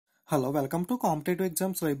Hello welcome to competitive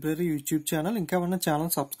exams library YouTube channel. ఇంకా ఏమైనా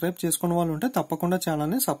channel subscribe చేసుకున్న వాళ్ళు ఉంటే తప్పకుండా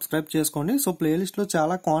ఛానల్ని సబ్స్క్రైబ్ చేసుకోండి. సో ప్లేలిస్ట్ లో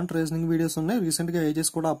చాలా కాంట్ రీజనింగ్ వీడియోస్ ఉన్నాయి. రీసెంట్ గా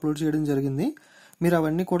ఏజెస్ కూడా అప్లోడ్ చేయడం జరిగింది. మీరు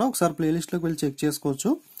అవన్నీ కూడా ఒకసారి ప్లేలిస్ట్ లోకి వెళ్ళి చెక్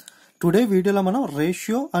చేసుకోవచ్చు. టుడే వీడియోలో మనం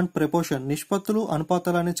రేషియో అండ్ ప్రపోర్షన్, నిష్పత్తులు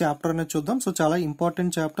అనుపాతాలు అనే చాప్టర్ అనేది చూద్దాం. సో చాలా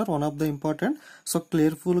important chapter, one of the important. So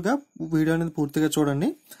క్లియర్ఫుల్ గా వీడియో అనేది పూర్తిగా చూడండి.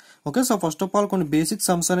 Okay, so first of all కొన్ని బేసిక్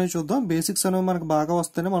సమ్స్ అనేవి చూద్దాం. బేసిక్స్ అనేవి మనకు బాగా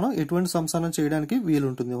వస్తేనే మనం ఎటువంటి సమ్స్ అనేవి చేయడానికి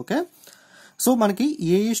వీలుంటుంది. ఓకే, సో మనకి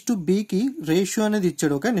A:B కి రేషియో అనేది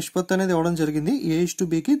ఇచ్చాడు. ఓకే, నిష్పత్తి అనేది ఇవ్వడం జరిగింది.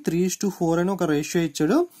 A:B కి 3:4 అని ఒక రేషియో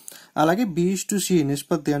ఇచ్చాడు. అలాగే B:C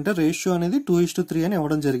నిష్పత్తి అంటే రేషియో అనేది 2:3 అని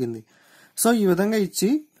ఇవ్వడం జరిగింది. సో ఈ విధంగా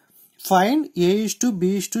ఇచ్చి ఫైండ్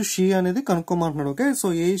A:B:C అనేది కనుక్కోమంటున్నాడు. ఓకే, సో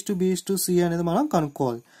A:B:C అనేది మనం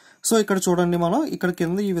కనుక్కోవాలి. సో ఇక్కడ చూడండి, మనం ఇక్కడ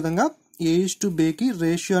కింద ఈ విధంగా A:B కి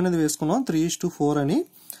రేషియో అనేది వేసుకున్నాం 3:4 అని.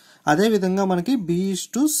 అదే విధంగా మనకి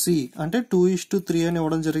B:C అంటే 2:3 అని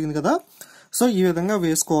ఇవ్వడం జరిగింది కదా. సో ఈ విధంగా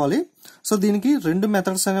వేసుకోవాలి. సో దీనికి రెండు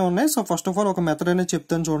మెథడ్స్ అనేవి ఉన్నాయి. సో ఫస్ట్ ఆఫ్ ఆల్ ఒక మెథడ్ అనేది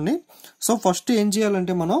చెప్తాను చూడండి. సో ఫస్ట్ ఏం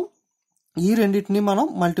చేయాలంటే మనం ఈ రెండింటిని మనం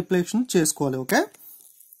మల్టిప్లికేషన్ చేసుకోవాలి. ఓకే,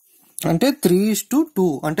 అంటే 3:2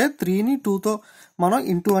 అంటే 3ని 2తో మనం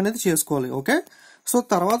ఇంటూ అనేది చేసుకోవాలి. ఓకే, సో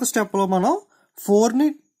తర్వాత స్టెప్ లో మనం 4ని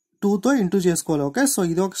 2తో ఇంటూ చేసుకోవాలి. ఓకే, సో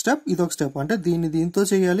ఇదొక స్టెప్ అంటే దీన్ని దీంతో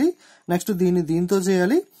చేయాలి, నెక్స్ట్ దీన్ని దీంతో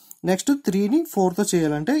చేయాలి, నెక్స్ట్ 3ని 4తో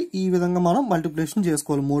చేయాలి. అంటే ఈ విధంగా మనం మల్టిప్లికేషన్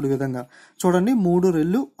చేసుకోవాలి మూడు విధంగా. చూడండి, 3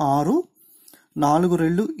 రెళ్ళు 6, 4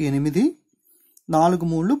 రెళ్ళు 8, 4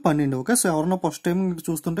 3 12. ఓకే, సో ఎవరన్నా ఫస్ట్ టైం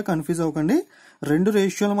చూస్తుంటే కన్ఫ్యూజ్ అవ్వకండి. రెండు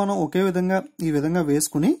రేషియోలు మనం ఒకే విధంగా ఈ విధంగా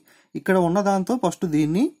వేసుకుని ఇక్కడ ఉన్న దాంతో ఫస్ట్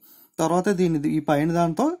దీన్ని, తర్వాత దీన్ని ఈ పైన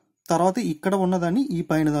దాంతో, తర్వాత ఇక్కడ ఉన్నదాన్ని ఈ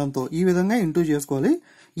పైన దాంతో ఈ విధంగా ఇంటూ చేసుకోవాలి.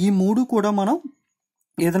 ఈ మూడు కూడా మనం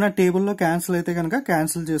ఏదైనా టేబుల్లో క్యాన్సిల్ అయితే కనుక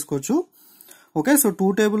క్యాన్సిల్ చేసుకోవచ్చు. ఓకే, సో 2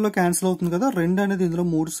 టేబుల్లో క్యాన్సిల్ అవుతుంది కదా. 2 అనేది ఇందులో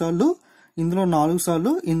 3 సార్లు, ఇందులో 4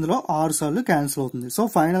 సార్లు, ఇందులో 6 సార్లు క్యాన్సిల్ అవుతుంది. సో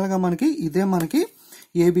ఫైనల్ గా మనకి ఇదే మనకి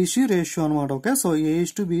ABC రేషియో అనమాట. ఓకే, సో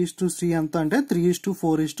A:B:C ఎంత అంటే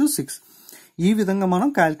 3:4:6 ఈ విధంగా మనం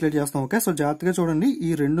క్యాలిక్యులేట్ చేస్తాం. ఓకే, సో జాగ్రత్తగా చూడండి,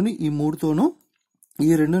 ఈ రెండుని ఈ 3తోను, ఈ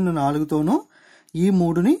రెండుని 4తోను, ఈ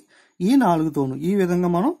 3ని ఈ 4తోను ఈ విధంగా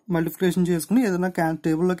మనం మల్టిప్లికేషన్ చేసుకుని ఏదైనా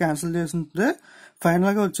టేబుల్లో క్యాన్సిల్ చేస్తుంటే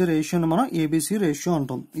ఫైనల్ గా వచ్చే రేషియోని మనం ABC రేషియో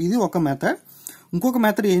అంటాం. ఇది ఒక మెథడ్. ఇంకొక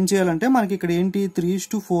మెథడ్ ఏం చేయాలంటే మనకి ఇక్కడ ఏంటి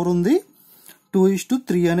 3:4 ఉంది,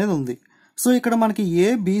 2:3 అనేది ఉంది. సో ఇక్కడ మనకి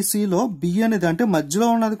ABCలో B అనేది అంటే మధ్యలో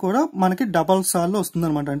ఉన్నది కూడా మనకి డబల్ సార్లు వస్తుంది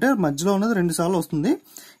అనమాట. అంటే మధ్యలో ఉన్నది 2 సార్లు వస్తుంది.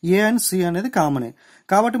 A అండ్ C అనేది కామనే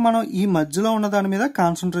కాబట్టి మనం ఈ మధ్యలో ఉన్న దాని మీద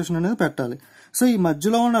కాన్సన్ట్రేషన్ అనేది పెట్టాలి. సో ఈ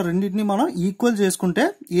మధ్యలో ఉన్న రెండింటిని మనం ఈక్వల్ చేసుకుంటే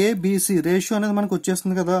ABC రేషియో అనేది మనకు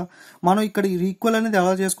వచ్చేస్తుంది కదా. మనం ఇక్కడ ఈక్వల్ అనేది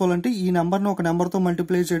ఎలా చేసుకోవాలంటే ఈ నెంబర్ని ఒక నెంబర్తో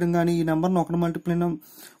మల్టిప్లై చేయడం కానీ, ఈ నెంబర్ని ఒక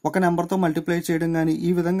నెంబర్తో మల్టిప్లై చేయడం కానీ,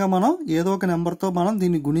 ఈ విధంగా మనం ఏదో ఒక నెంబర్తో మనం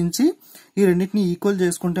దీన్ని గుణించి ఈ రెండింటిని ఈక్వల్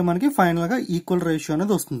చేసుకుంటే మనకి ఫైనల్ గా ఈక్వల్ రేషియో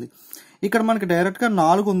అనేది వస్తుంది. ఇక్కడ మనకి డైరెక్ట్ గా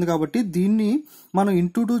 4 ఉంది కాబట్టి దీన్ని మనం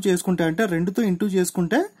ఇంటూ 2 చేసుకుంటే అంటే 2తో ఇంటూ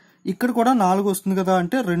చేసుకుంటే ఇక్కడ కూడా 4 వస్తుంది కదా.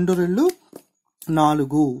 అంటే 2 రెళ్ళు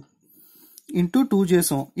 4 ఇంటూ 2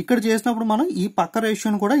 చేసాం. ఇక్కడ చేసినప్పుడు మనం ఈ పక్క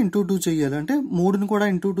రేషియోని కూడా ఇంటూ 2 చేయాలి. అంటే 3ని కూడా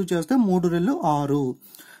ఇంటూ 2 చేస్తే 3 రెళ్ళు 6.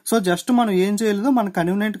 సో జస్ట్ మనం ఏం చేయలేదు, మన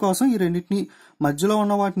కన్వీనియంట్ కోసం ఈ రెండింటిని మధ్యలో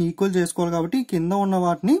ఉన్న వాటిని ఈక్వల్ చేసుకోవాలి కాబట్టి కింద ఉన్న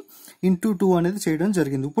వాటిని ఇంటూ 2 అనేది చేయడం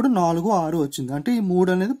జరిగింది. ఇప్పుడు 4 6 వచ్చింది. అంటే ఈ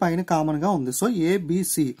 3 అనేది పైన కామన్ గా ఉంది. సో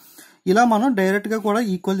ABC ఇలా మనం డైరెక్ట్ గా కూడా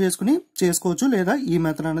ఈక్వల్ చేసుకుని చేసుకోవచ్చు, లేదా ఈ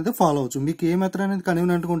మెథడ్ అనేది ఫాలో అవచ్చు. మీకు ఏ మెథడ్ అనేది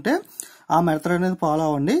కన్వీనియంట్ ఉంటే ఆ మెథడ్ అనేది ఫాలో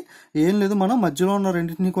అవ్వండి. ఏం లేదు, మనం మధ్యలో ఉన్న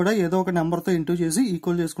రెండింటిని కూడా ఏదో ఒక నెంబర్తో ఇంటూ చేసి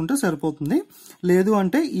ఈక్వల్ చేసుకుంటే సరిపోతుంది. లేదు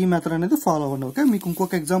అంటే ఈ మెథడ్ అనేది ఫాలో అవ్వండి. ఓకే, మీకు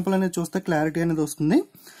ఇంకొక ఎగ్జాంపుల్ అనేది చూస్తే క్లారిటీ అనేది వస్తుంది.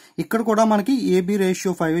 ఇక్కడ కూడా మనకి AB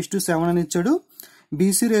రేషియో 5:7 అని ఇచ్చాడు,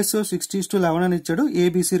 BC రేషియో 6:11 అని ఇచ్చాడు.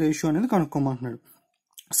 ABC రేషియో అనేది కనుక్కోమంటున్నాడు.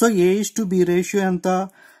 సో A:B రేషియో ఎంత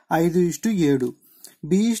 5:7,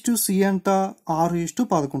 B:C ఎంత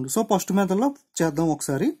 6:11. సో ఫస్ట్ మెథడ్ లో చేద్దాం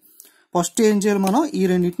ఒకసారి. ఫస్ట్ ఏం చేయాలి, మనం ఈ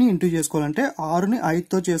రెండింటిని ఇంటూ చేసుకోవాలంటే 6ని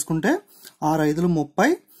 5తో చేసుకుంటే 6 5లు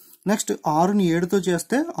 30, నెక్స్ట్ 6ని 7తో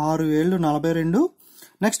చేస్తే 6 7 42,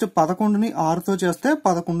 నెక్స్ట్ 11ని 6తో చేస్తే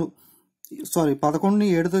 11ని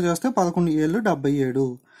 7తో చేస్తే 11 7 77.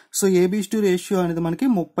 సో ABC రేషియో అనేది మనకి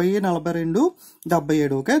 30 42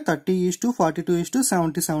 77. ఓకే,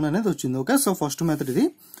 30:42:77 అనేది వచ్చింది. ఓకే, సో ఫస్ట్ మెథడ్ ఇది.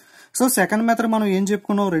 సో సెకండ్ మెథడ్ మనం ఏం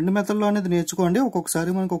చెప్పుకున్నాం, రెండు మెథడ్లో అనేది నేర్చుకోండి, ఒక్కొక్కసారి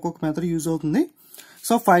మనకి ఒక్కొక్క మెథడ్ యూజ్ అవుతుంది.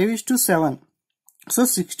 సో 5:7, సో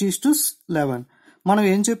 6:11 మనం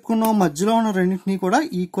ఏం చెప్పుకున్నాం, మధ్యలో ఉన్న రెండింటిని కూడా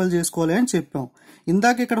ఈక్వల్ చేసుకోవాలి అని చెప్పాం.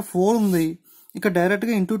 ఇందాక ఇక్కడ 4 ఉంది, ఇక్కడ డైరెక్ట్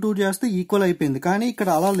గా ఇంటూ 2 చేస్తే ఈక్వల్ అయిపోయింది. కానీ ఇక్కడ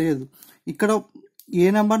అలా లేదు, ఇక్కడ ఏ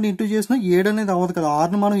నెంబర్ని ఇంటూ చేసినా 7 అనేది అవ్వదు కదా,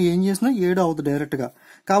 6ని మనం ఏం చేసినా 7 అవుతుంది డైరెక్ట్ గా.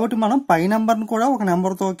 కాబట్టి మనం పై నెంబర్ని కూడా ఒక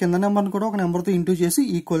నెంబర్తో, కింద నెంబర్ని కూడా ఒక నెంబర్తో ఇంటూ చేసి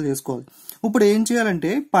ఈక్వల్ చేసుకోవాలి. ఇప్పుడు ఏం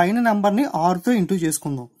చేయాలంటే పైన నెంబర్ని 6తో ఇంటూ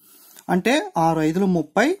చేసుకుందాం. అంటే 6 5లు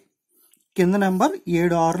 30, కింద నెంబర్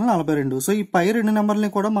 7 6లు 42. సో ఈ పై రెండు నెంబర్ని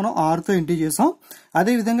కూడా మనం 6తో ఇంటూ చేసాం.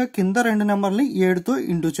 అదే విధంగా కింద రెండు నెంబర్ని 7తో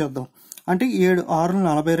ఇంటూ చేద్దాం. అంటే 7 6లు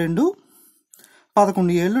 42, 11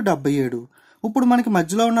 7లు 77. ఇప్పుడు మనకి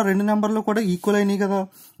మధ్యలో ఉన్న రెండు నెంబర్లు కూడా ఈక్వల్ అయినాయి కదా,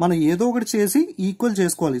 మనం ఏదో ఒకటి చేసి ఈక్వల్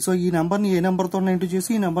చేసుకోవాలి. సో ఈ నెంబర్ని ఏ నెంబర్తో ఇంటూ చేసి,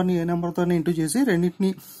 ఈ నెంబర్ని ఏ నెంబర్తో ఇంటూ చేసి, రెండింటిని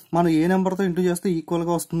మనం ఏ నెంబర్తో ఇంటూ చేస్తే ఈక్వల్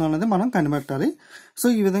గా వస్తుందో అనేది మనం కనిపెట్టాలి. సో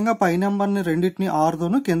ఈ విధంగా పై నెంబర్ని రెండింటిని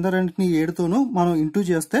 6తోను, కింద రెండింటిని 7తోను మనం ఇంటూ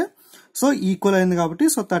చేస్తే సో ఈక్వల్ అయింది కాబట్టి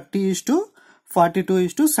సో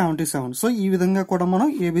 30:42:77. సో ఈ విధంగా కూడా మనం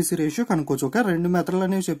ఏబిసి రేషియో కనుక్కోవచ్చు. ఓకే, రెండు మెథడ్లు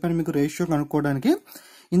అనేవి చెప్పాను మీకు రేషియో కనుక్కోవడానికి.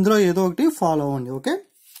 ఇందులో ఏదో ఒకటి ఫాలో అవ్వండి. ఓకే,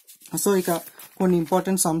 సో ఇక కొన్ని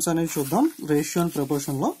ఇంపార్టెంట్ సమ్స్ అనేవి చూద్దాం రేషియో అండ్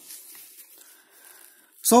ప్రపోర్షన్ లో.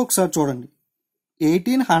 సో ఒకసారి చూడండి,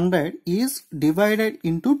 1800 is divided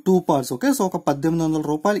into 2 parts. Okay, so ఒక 1800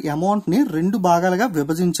 రూపాయల అమౌంట్ ని 2 భాగాలుగా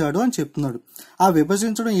విభజించాడు అని చెప్తున్నాడు. ఆ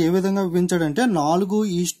విభజించడం ఏ విధంగా విభజించాడంటే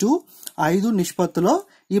 4:5 నిష్పత్తిలో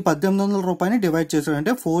ఈ 1800 రూపాయలని డివైడ్ చేశాడు.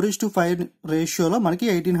 అంటే 4:5 రేషియోలో మనకి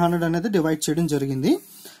 1800 అనేది డివైడ్ చేయడం జరిగింది.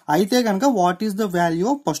 అయితే కనుక what is the value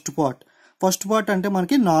of first part? First part అంటే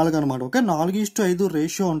మనకి 4 అనమాట. ఓకే, 4:5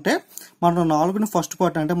 రేషియో ఉంటే మనం 4ని ఫస్ట్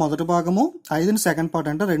పార్ట్ అంటే మొదటి భాగము, 5ని సెకండ్ పార్ట్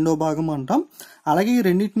అంటే రెండో భాగము అంటాం. అలాగే ఈ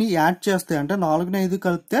రెండింటిని యాడ్ చేస్తే అంటే 4ని 5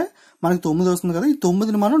 కలిపితే మనకి 9 వస్తుంది కదా, ఈ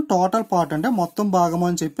 9ని మనం టోటల్ పార్ట్ అంటే మొత్తం భాగము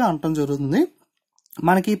అని చెప్పి అనటం జరుగుతుంది.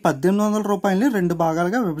 మనకి 1800 రూపాయలని 2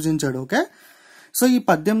 భాగాలుగా విభజించాడు. ఓకే, సో ఈ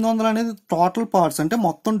 1800 అనేది టోటల్ పార్ట్స్ అంటే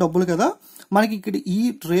మొత్తం డబ్బులు కదా. మనకి ఇక్కడ ఈ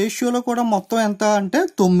రేషియోలో కూడా మొత్తం ఎంత అంటే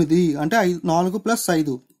 9, అంటే 4 +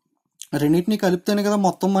 5 రెండింటిని కలిపితేనే కదా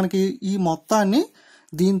మొత్తం. మనకి ఈ మొత్తాన్ని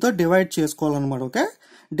దీంతో డివైడ్ చేసుకోవాలన్నమాట. ఓకే,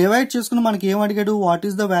 డివైడ్ చేసుకుని మనకి ఏం అడిగాడు, what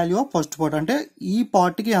is the value of first part అంటే ఈ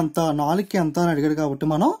పార్ట్కి ఎంత, 4కి ఎంత అని అడిగాడు. కాబట్టి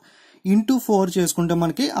మనం ఇంటూ 4 చేసుకుంటే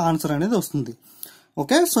మనకి ఆన్సర్ అనేది వస్తుంది.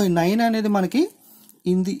 ఓకే, సో ఈ 9 అనేది మనకి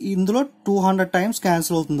ఇందులో 200 టైమ్స్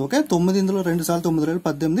క్యాన్సిల్ అవుతుంది. ఓకే, 9 ఇందులో 2 సార్లు 9 2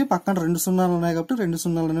 18, పక్కన 2 సున్నాలు ఉన్నాయి కాబట్టి 2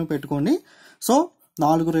 సున్నాలు అనేవి పెట్టుకోండి. సో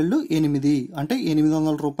 4 2 8 అంటే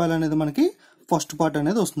 800 రూపాయలు అనేది మనకి ఫస్ట్ పార్ట్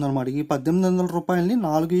అనేది వస్తుంది అనమాట. ఈ 1800 రూపాయలని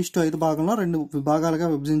 4:5 భాగంలో 2 విభాగాలుగా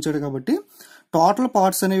విభజించాడు కాబట్టి టోటల్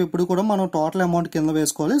పార్ట్స్ అనేవి ఇప్పుడు కూడా మనం టోటల్ అమౌంట్ కింద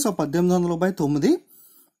వేసుకోవాలి. సో 1800/9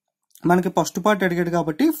 మనకి ఫస్ట్ పార్ట్ అడిగాడు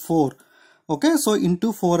కాబట్టి 4. ఓకే, సో ఇంటూ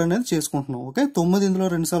 4 అనేది చేసుకుంటున్నాం. ఓకే, 9 ఇందులో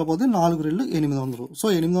 2 సార్లు పోతే 4 2 800. సో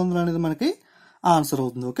 800 అనేది మనకి ఆన్సర్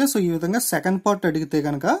అవుతుంది. ఓకే, సో ఈ విధంగా సెకండ్ పార్ట్ అడిగితే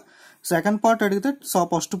కనుక సో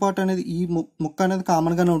ఫస్ట్ పార్ట్ అనేది ఈ ముక్క అనేది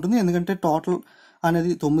కామన్ గానే ఉంటుంది, ఎందుకంటే టోటల్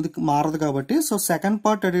అనేది 9 మారదు కాబట్టి. సో సెకండ్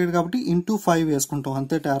పార్ట్ అడిగాడు కాబట్టి ఇంటూ 5 వేసుకుంటాం,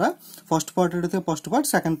 అంతే తేరా. ఫస్ట్ పార్ట్ అడిగితే ఫస్ట్ పార్ట్,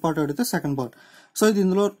 సెకండ్ పార్ట్ అడిగితే సెకండ్ పార్ట్. సో ఇది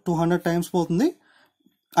ఇందులో 200 టైమ్స్ పోతుంది,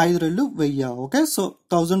 5 2 1000. ఓకే, సో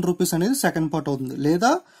 1000 రూపీస్ అనేది సెకండ్ పార్ట్ అవుతుంది.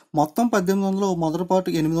 లేదా మొత్తం 1800 మొదటి పార్ట్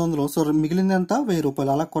 800, సో మిగిలింది ఎంత 1000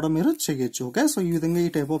 రూపాయలు. అలా కూడా మీరు చేయొచ్చు. ఓకే, సో ఈ విధంగా ఈ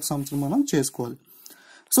టైప్ ఆఫ్ సమ్స్ మనం చేసుకోవాలి.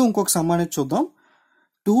 సో ఇంకొక సమ్ అనేది చూద్దాం.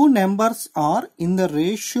 2 numbers are in the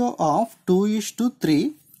ratio of 2:3.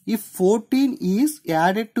 If 14 is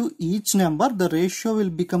added to each number, the ratio will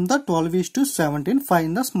become the 12:17.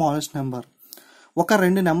 Find the smallest number. ఒక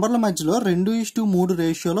రెండు నెంబర్ల మధ్యలో 2:3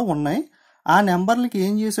 రేషియోలో ఉన్నాయి. ఆ నెంబర్లకి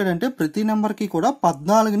ఏం చేశాడంటే ప్రతి నెంబర్కి కూడా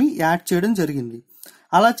 14ని యాడ్ చేయడం జరిగింది.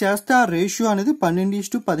 అలా చేస్తే ఆ రేషియో అనేది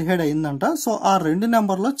 12:17 అయిందంట. సో ఆ రెండు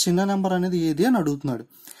నెంబర్లో చిన్న నెంబర్ అనేది ఏది అని అడుగుతున్నాడు.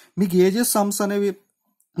 మీకు ఏజెస్ సమ్స్ అనేవి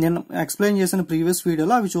నేను ఎక్స్ప్లెయిన్ చేసిన ప్రీవియస్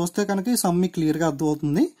వీడియోలో అవి చూస్తే కనుక ఈ సమ్ మీకు క్లియర్గా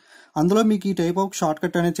అర్థమవుతుంది. అందులో మీకు ఈ టైప్ ఆఫ్ షార్ట్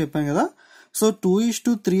కట్ అనేది చెప్పాను కదా. సో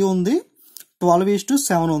 2:3 ఉంది,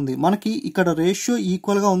 12:7 ఉంది. మనకి ఇక్కడ రేషియో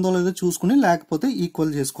ఈక్వల్ గా ఉందో లేదో చూసుకుని లేకపోతే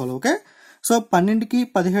ఈక్వల్ చేసుకోవాలి. ఓకే, సో 12కి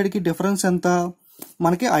 17కి డిఫరెన్స్ ఎంత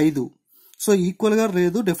మనకి 5. సో ఈక్వల్ గా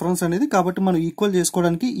లేదు డిఫరెన్స్ అనేది, కాబట్టి మనం ఈక్వల్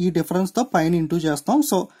చేసుకోవడానికి ఈ డిఫరెన్స్ తో పైన ఇంటూ చేస్తాం.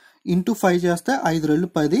 సో ఇంటూ 5 చేస్తే 5 2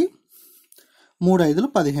 10, 3 5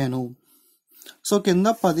 15. సో కింద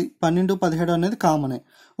 10 12 17 అనేది కామనే.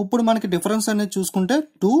 ఇప్పుడు మనకి డిఫరెన్స్ అనేది చూసుకుంటే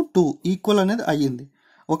 2 2 ఈక్వల్ అనేది అయ్యింది.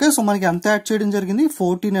 ఓకే, సో మనకి ఎంత యాడ్ చేయడం జరిగింది,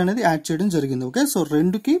 14 అనేది యాడ్ చేయడం జరిగింది. ఓకే, సో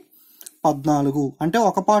 2కి 14 అంటే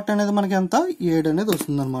ఒక పార్ట్ అనేది మనకి ఎంత 7 అనేది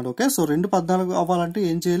వస్తుంది అనమాట. ఓకే, సో 2 14 అవ్వాలంటే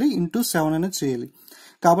ఏం చేయాలి, ఇంటూ 7 అనేది చేయాలి.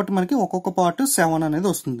 కాబట్టి మనకి ఒక్కొక్క పార్ట్ 7 అనేది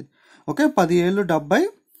వస్తుంది. ఓకే, 10 7 70,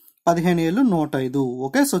 15 ఏళ్ళు 105.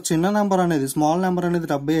 ఓకే, సో చిన్న నెంబర్ అనేది స్మాల్ నెంబర్ అనేది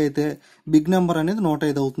 70 అయితే బిగ్ నెంబర్ అనేది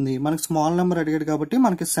 105 అవుతుంది. మనకి స్మాల్ నెంబర్ అడిగాడు కాబట్టి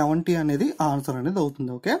మనకి 70 అనేది ఆన్సర్ అనేది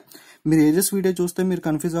అవుతుంది. ఓకే, మీరు ఏజెస్ వీడియో చూస్తే మీరు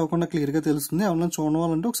కన్ఫ్యూజ్ అవ్వకుండా క్లియర్ గా తెలుస్తుంది. ఎవరైనా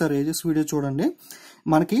చూడాలంటే ఒకసారి ఏజెస్ వీడియో చూడండి.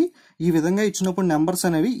 మనకి ఈ విధంగా ఇచ్చినప్పుడు నెంబర్స్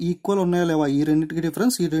అనేవి ఈక్వల్ ఉన్నాయా లేవా, ఈ రెండింటికి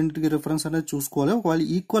డిఫరెన్స్ ఈ రెండింటికి డిఫరెన్స్ అనేది చూసుకోవాలి. ఒకవేళ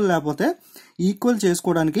ఈక్వల్ లేకపోతే ఈక్వల్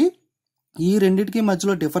చేసుకోవడానికి ఈ రెండింటికి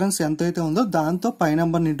మధ్యలో డిఫరెన్స్ ఎంతైతే ఉందో దాంతో పై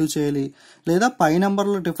నెంబర్ని ఇంటూ చేయాలి, లేదా పై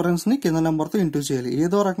నెంబర్లో డిఫరెన్స్ ని కింద నెంబర్తో ఇంటూ చేయాలి.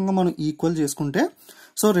 ఏదో రకంగా మనం ఈక్వల్ చేసుకుంటే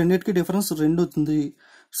సో రెండింటికి డిఫరెన్స్ 2 అవుతుంది.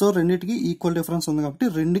 సో రెండింటికి ఈక్వల్ డిఫరెన్స్ ఉంది కాబట్టి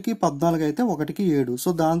 2కి 14 అయితే 1కి 7.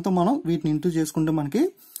 సో దాంతో మనం వీటిని ఇంటూ చేసుకుంటే మనకి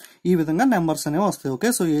ఈ విధంగా నెంబర్స్ అనేవి వస్తాయి.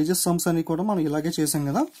 ఓకే, సో ఏజెస్ సమ్స్ అని కూడా మనం ఇలాగే చేసాం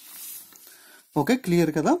కదా. ఓకే,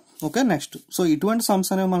 క్లియర్ కదా. ఓకే, నెక్స్ట్ సో ఇటువంటి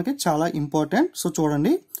సమ్స్ అనేవి మనకి చాలా ఇంపార్టెంట్. సో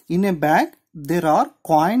చూడండి, in a bag there are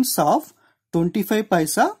coins of 25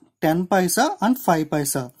 Paisa, 10 Paisa and 5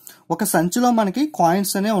 పైసా. ఒక సంచిలో మనకి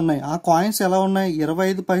కాయిన్స్ అనేవి ఉన్నాయి. ఆ కాయిన్స్ ఎలా ఉన్నాయి,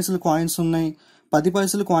 25 పైసలు కాయిన్స్ ఉన్నాయి, 10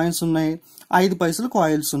 పైసలు కాయిన్స్ ఉన్నాయి, 5 పైసలు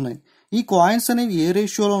కాయిన్స్ ఉన్నాయి. ఈ కాయిన్స్ అనేవి ఏ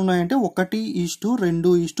రేషియోలో ఉన్నాయంటే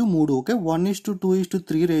 1:2:3. ఓకే,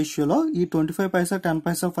 1:2:3 రేషియోలో ఈ 25 పైసా, 10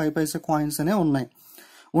 పైసా, 5 పైసా కాయిన్స్ అనేవి ఉన్నాయి.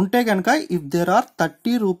 ఉంటే కనుక if there are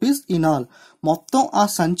 30 rupees in all, మొత్తం ఆ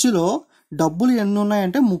సంచిలో డబ్బులు ఎన్ని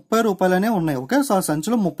ఉన్నాయంటే 30 రూపాయలనే ఉన్నాయి. ఓకే, సో ఆ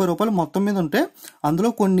సంచిలో 30 రూపాయలు మొత్తం మీద ఉంటే అందులో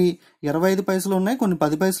కొన్ని 25 పైసలు ఉన్నాయి, కొన్ని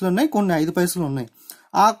 10 పైసలు ఉన్నాయి, కొన్ని 5 పైసలు ఉన్నాయి.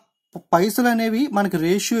 ఆ పైసలు అనేవి మనకి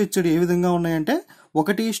రేషియో ఇచ్చాడు. ఏ విధంగా ఉన్నాయంటే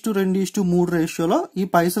 1:2:3 రేషియోలో ఈ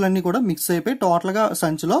పైసలన్నీ కూడా మిక్స్ అయిపోయి టోటల్ గా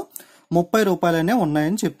సంచిలో 30 రూపాయలనే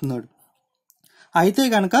ఉన్నాయని చెప్తున్నాడు. అయితే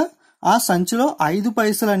గనక ఆ సంచిలో 5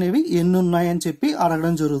 పైసలు అనేవి ఎన్ని ఉన్నాయని చెప్పి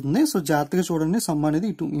అడగడం జరుగుతుంది. సో జాగ్రత్తగా చూడండి, సమ్ అనేది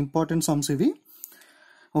ఇటు ఇంపార్టెంట్ సమ్స్ ఇవి.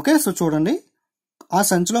 ఓకే, సో చూడండి, ఆ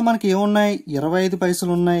సంచిలో మనకి ఏమున్నాయి, 25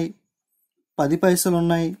 పైసలు ఉన్నాయి, 10 పైసలు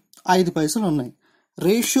ఉన్నాయి, 5 పైసలు ఉన్నాయి.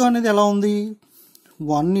 రేషియో అనేది ఎలా ఉంది,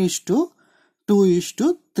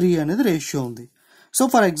 1:2:3 అనేది రేషియో ఉంది. సో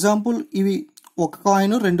ఫర్ ఎగ్జాంపుల్ ఇవి ఒక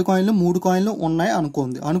కాయిన్, 2 కాయిన్లు, 3 కాయిన్లు ఉన్నాయి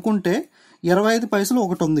అనుకుంటే 25 పైసలు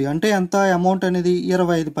ఒకటి ఉంది అంటే ఎంత అమౌంట్ అనేది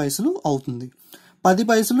 25 పైసలు అవుతుంది. 10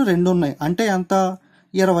 పైసలు 2 ఉన్నాయి అంటే ఎంత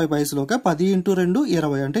 20 పైసలు. ఓకే, 10 × 2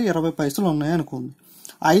 20 అంటే 20 పైసలు ఉన్నాయి అనుకోండి.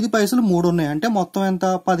 5 పైసలు 3 ఉన్నాయి అంటే మొత్తం ఎంత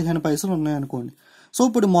 15 పైసలు ఉన్నాయి అనుకోండి. సో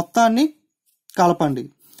ఇప్పుడు మొత్తాన్ని కలపండి,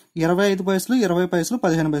 25 పైసలు, 20 పైసలు,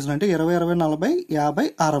 15 పైసలు అంటే 20, 20, 40, 50,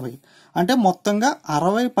 60 అంటే మొత్తంగా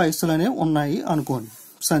 60 పైసలు అనేవి ఉన్నాయి అనుకోండి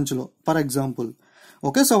సంచిలో ఫర్ ఎగ్జాంపుల్.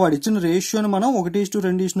 ఓకే, సో వాడు ఇచ్చిన రేషియోని మనం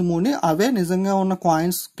 1:2:3 అవే నిజంగా ఉన్న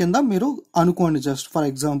కాయిన్స్ కింద మీరు అనుకోండి జస్ట్ ఫర్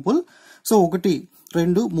ఎగ్జాంపుల్. సో 1,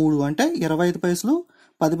 2, 3 అంటే 25 పైసలు,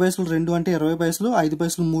 10 పైసలు 2 అంటే 20 పైసలు, 5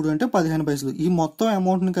 పైసలు 3 అంటే 15 పైసలు. ఈ మొత్తం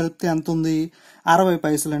అమౌంట్ ని కలిపితే ఎంత ఉంది, 60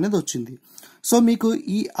 పైసలు అనేది వచ్చింది. సో మీకు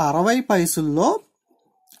ఈ 60 పైసల్లో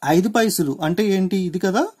 5 పైసలు అంటే ఏంటి, ఇది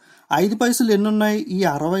కదా. 5 పైసలు ఎన్ని ఉన్నాయి, ఈ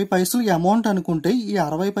 60 పైసలు అమౌంట్ అనుకుంటే ఈ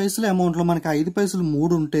 60 పైసల అమౌంట్ లో మనకి 5 పైసలు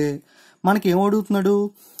 3 ఉంటే మనకి ఏమడుగుతున్నాడు,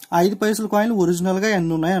 5 పైసల కాయిన్ ఒరిజినల్ గా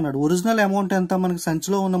ఎన్ని ఉన్నాయి అన్నాడు. ఒరిజినల్ అమౌంట్ ఎంత, మనకి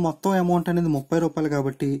సంచిలో ఉన్న మొత్తం అమౌంట్ అనేది 30 రూపాయలు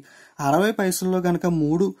కాబట్టి 60 పైసల్లో కనుక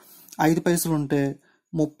 5 పైసలు ఉంటే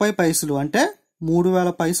 30 పైసలు అంటే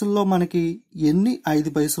 3000 పైసల్లో మనకి ఎన్ని 5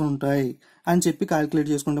 పైసలు ఉంటాయి అని చెప్పి క్యాలిక్యులేట్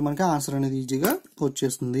చేసుకుంటే మనకి ఆన్సర్ అనేది ఈజీగా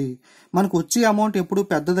వచ్చేస్తుంది. మనకు వచ్చే అమౌంట్ ఎప్పుడు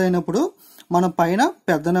పెద్దదైనప్పుడు మనం పైన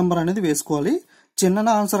పెద్ద నెంబర్ అనేది వేసుకోవాలి, చిన్న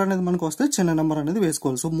ఆన్సర్ అనేది మనకు వస్తే చిన్న నెంబర్ అనేది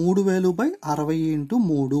వేసుకోవాలి. సో 3000/60 ×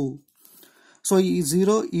 3. సో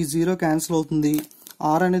ఈ జీరో క్యాన్సిల్ అవుతుంది,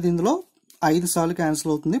 ఆర్ అనేది ఇందులో 5 సార్లు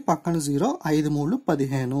క్యాన్సిల్ అవుతుంది, పక్కన 0, 5 × 3 =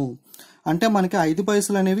 15. అంటే మనకి 5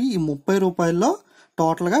 పైసలు అనేవి ఈ 30 రూపాయల్లో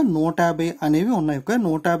టోటల్ గా 150 అనేవి ఉన్నాయి. ఓకే,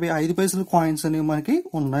 150 5 పైసలు కాయిన్స్ అనేవి మనకి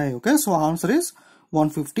ఉన్నాయి. Okay, so answer is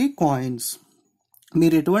 150 coins.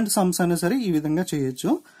 మీరు ఎటువంటి సమ్స్ అయినా సరే ఈ విధంగా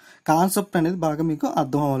చేయొచ్చు. కాన్సెప్ట్ అనేది బాగా మీకు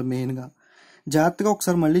అర్థం అవ్వాలి. మెయిన్ గా జాగ్రత్తగా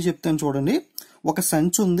ఒకసారి మళ్ళీ చెప్తాను చూడండి. ఒక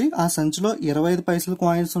సంచి ఉంది, ఆ సంచిలో 25 పైసలు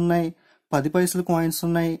కాయిన్స్ ఉన్నాయి, 10 పైసలు కాయిన్స్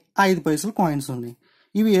ఉన్నాయి, 5 పైసలు కాయిన్స్ ఉన్నాయి.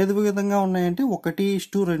 ఇవి ఏది విధంగా ఉన్నాయంటే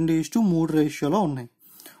 1:2:3 రేషియోలో ఉన్నాయి.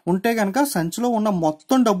 ఉంటే కనుక సంచిలో ఉన్న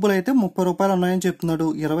మొత్తం డబ్బులు అయితే 30 రూపాయలు ఉన్నాయని చెప్తున్నాడు.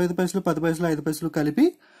 25 పైసలు, 10 పైసలు, 5 పైసలు కలిపి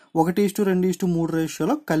 1:2:3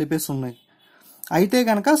 రేషియోలో కలిపేసి ఉన్నాయి. అయితే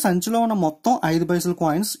కనుక సంచిలో ఉన్న మొత్తం 5 పైసలు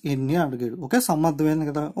కాయిన్స్ ఎన్ని అడిగాడు. ఓకే, సమ్మర్థమైంది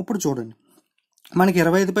కదా. ఇప్పుడు చూడండి, మనకి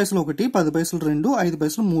 25 పైసలు 1, 10 పైసలు 2, 5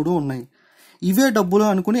 పైసలు 3 ఉన్నాయి. ఇవే డబ్బులు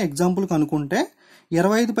అనుకుని ఎగ్జాంపుల్ కనుక్కుంటే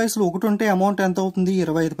 25 పైసలు 1 ఉంటే అమౌంట్ ఎంత అవుతుంది,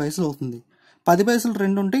 25 పైసలు అవుతుంది. 10 పైసలు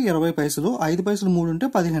 2 ఉంటే 20 పైసలు, 5 పైసలు 3 ఉంటే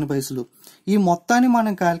 15 పైసలు. ఈ మొత్తాన్ని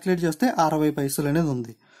మనం క్యాలిక్యులేట్ చేస్తే 60 పైసలు అనేది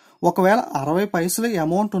ఉంది. ఒకవేళ 60 పైసలు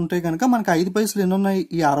అమౌంట్ ఉంటే కనుక మనకి 5 పైసలు ఎన్ని ఉన్నాయి,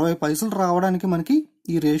 ఈ 60 పైసలు రావడానికి మనకి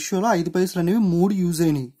ఈ రేషియోలో 5 పైసలు అనేవి 3 యూజ్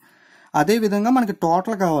అయినాయి. అదే విధంగా మనకి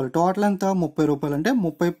టోటల్ కావాలి. టోటల్ ఎంత 30 రూపాయలు అంటే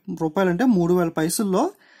 30 రూపాయలు అంటే 3000 పైసల్లో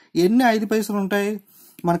ఎన్ని 5 పైసలు ఉంటాయి,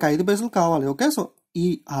 మనకు 5 పైసలు కావాలి. ఓకే, సో ఈ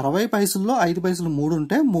 60 పైసల్లో 5 పైసలు 3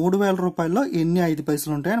 ఉంటే 3000 రూపాయల్లో ఎన్ని 5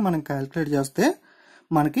 పైసలు ఉంటాయని మనం క్యాలిక్యులేట్ చేస్తే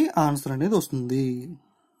మనకి ఆన్సర్ అనేది వస్తుంది.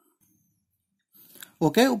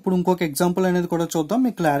 ఓకే, ఇప్పుడు ఇంకొక ఎగ్జాంపుల్ అనేది కూడా చూద్దాం,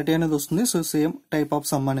 మీకు క్లారిటీ అనేది వస్తుంది. So same type of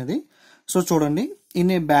some అనేది. సో చూడండి,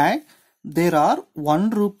 in a bag there are 1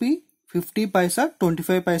 rupee 50 Paisa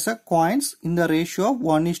 25 Paisa coins in the ratio of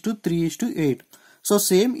 1:3:8. So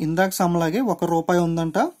same ఇందాక సమ్ లాగే 1 రూపాయి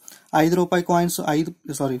ఉందంట, 5 రూపాయి కాయిన్స్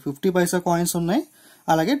 50 పైసా కాయిన్స్ ఉన్నాయి,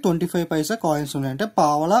 అలాగే 25 పైసా కాయిన్స్ ఉన్నాయి. అంటే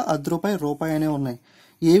పావలా, అర్ధ రూపాయి, రూపాయి అనేవి ఉన్నాయి.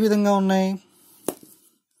 ఏ విధంగా ఉన్నాయి?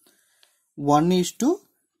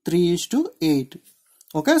 1:3:8.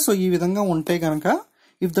 ఓకే, సో ఈ విధంగా ఉంటే కనుక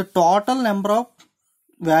if the total number of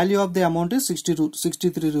value of the amount is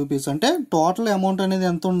 63 rupees, అంటే టోటల్ అమౌంట్ అనేది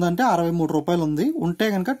ఎంత ఉందంటే 63 రూపాయలు ఉంది. ఉంటే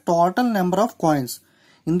కనుక టోటల్ నెంబర్ ఆఫ్ కాయిన్స్,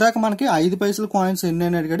 ఇందాక మనకి 5 పైసలు కాయిన్స్ ఎన్ని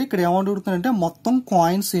అని అడిగాడు, ఇక్కడ ఏమౌంట్ అడుగుతున్నాడంటే మొత్తం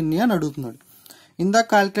కాయిన్స్ ఎన్ని అని అడుగుతున్నాడు. ఇందాక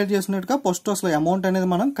క్యాలిక్యులేట్ చేసినట్టుగా ఫస్ట్ అసలు అమౌంట్ అనేది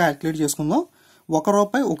మనం క్యాలిక్యులేట్ చేసుకుందాం. 1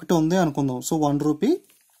 రూపాయి ఒకటి ఉంది అనుకుందాం. సో 1 రూపీ,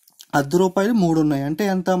 అర్ధ రూపాయలు 3 ఉన్నాయి, అంటే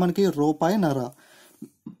ఎంత మనకి రూపాయిన్నర.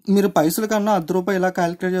 మీరు పైసల కన్నా అర్ధ రూపాయి ఇలా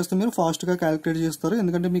క్యాలిక్యులేట్ చేస్తే మీరు ఫాస్ట్గా క్యాలిక్యులేట్ చేస్తారు,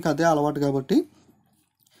 ఎందుకంటే మీకు అదే అలవాటు కాబట్టి.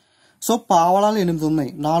 సో పావలాలు 8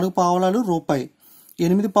 ఉన్నాయి, 4 పావలాలు రూపాయి,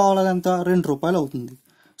 8 పావలాలు ఎంత? 2 రూపాయలు అవుతుంది.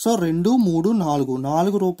 సో 2, 3, 4,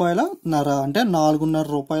 4 రూపాయల నర, అంటే 4.5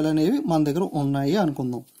 రూపాయలు అనేవి మన దగ్గర ఉన్నాయి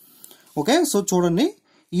అనుకుందాం. ఓకే, సో చూడండి,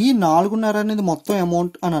 ఈ 4.5 అనేది మొత్తం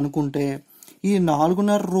అమౌంట్ అని అనుకుంటే ఈ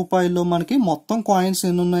 4.5 రూపాయల్లో మనకి మొత్తం కాయిన్స్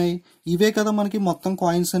ఎన్ని ఉన్నాయి? ఇవే కదా మనకి మొత్తం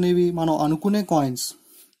కాయిన్స్ అనేవి, మనం అనుకునే కాయిన్స్.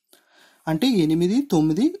 అంటే 8,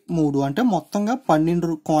 9, 3, అంటే మొత్తంగా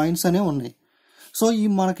 12 కాయిన్స్ అనేవి ఉన్నాయి. సో ఈ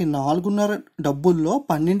మనకి 4.5 డబ్బుల్లో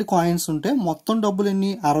 12 కాయిన్స్ ఉంటే మొత్తం డబ్బులు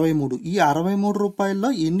ఎన్ని? 63. ఈ 63 రూపాయల్లో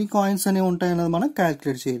ఎన్ని కాయిన్స్ అనేవి ఉంటాయి అనేది మనం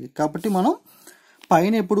క్యాలిక్యులేట్ చేయాలి. కాబట్టి మనం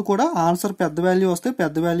పైన ఎప్పుడు కూడా ఆన్సర్ పెద్ద వాల్యూ వస్తే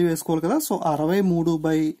పెద్ద వాల్యూ వేసుకోవాలి కదా. So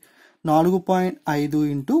 63/4.5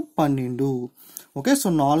 into 12. ఓకే, సో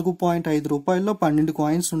 4.5 రూపాయల్లో 12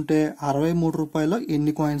 కాయిన్స్ ఉంటే 63 రూపాయల్లో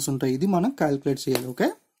ఎన్ని కాయిన్స్ ఉంటాయి, ఇది మనం క్యాలిక్యులేట్ చేయాలి. ఓకే,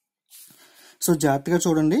 సో జాగ్రత్తగా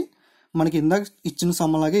చూడండి, మనకి ఇందాక ఇచ్చిన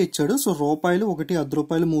సమ్మలాగే ఇచ్చాడు. సో రూపాయలు 1, అర్ధ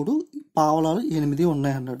రూపాయలు 3, పావలాలు 8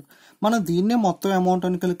 ఉన్నాయి అన్నాడు. మనం దీన్నే మొత్తం అమౌంట్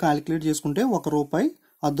అని క్యాలిక్యులేట్ చేసుకుంటే 1 రూపాయి,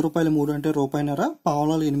 అర్ధ రూపాయలు 3 అంటే రూపాయిన్నర,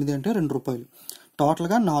 పావలాలు 8 అంటే 2 రూపాయలు,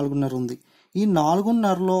 టోటల్గా 4.5 ఉంది. ఈ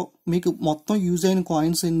 4.5లో మీకు మొత్తం యూజ్ అయిన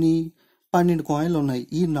కాయిన్స్ ఎన్ని? 12 కాయిన్లు ఉన్నాయి.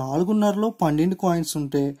 ఈ 4.5లో 12 కాయిన్స్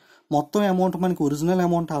ఉంటే మొత్తం అమౌంట్ మనకి ఒరిజినల్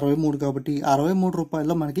అమౌంట్ 63 కాబట్టి 63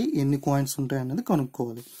 రూపాయల్లో మనకి ఎన్ని కాయిన్స్ ఉంటాయి అనేది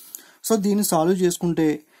కనుక్కోవాలి. సో దీన్ని సాల్వ్ చేసుకుంటే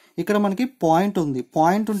ఇక్కడ మనకి పాయింట్ ఉంది.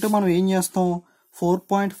 పాయింట్ ఉంటే మనం ఏం చేస్తాం?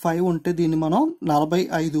 4.5 ఉంటే దీన్ని మనం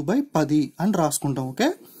 45/10 అని రాసుకుంటాం. ఓకే,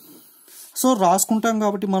 సో రాసుకుంటాం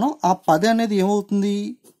కాబట్టి మనం ఆ 10 అనేది ఏమవుతుంది?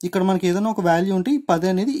 ఇక్కడ మనకి ఏదైనా ఒక వాల్యూ ఉంటే ఈ 10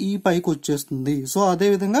 అనేది ఈ పైకి వచ్చేస్తుంది. సో అదే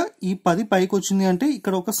విధంగా ఈ 10 పైకి వచ్చింది అంటే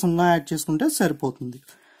ఇక్కడ ఒక 0 యాడ్ చేసుకుంటే సరిపోతుంది.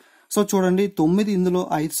 సో చూడండి, 9 ఇందులో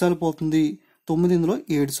 5 సార్లు పోతుంది, 9 ఇందులో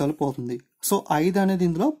 7 సార్లు పోతుంది. సో 5 అనేది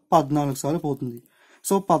ఇందులో 14 సార్లు పోతుంది.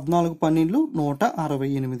 సో 14, 12,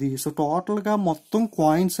 168. సో టోటల్గా మొత్తం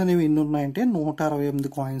కాయిన్స్ అనేవి ఎన్ని ఉన్నాయంటే 168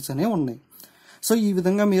 కాయిన్స్ అనేవి ఉన్నాయి. సో ఈ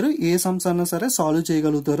విధంగా మీరు ఏ సమ్స్ అన్నా సరే సాల్వ్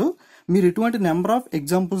చేయగలుగుతారు. మీరు ఇటువంటి నెంబర్ ఆఫ్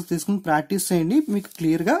ఎగ్జాంపుల్స్ తీసుకుని ప్రాక్టీస్ చేయండి, మీకు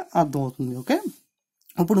క్లియర్గా అర్థమవుతుంది. ఓకే,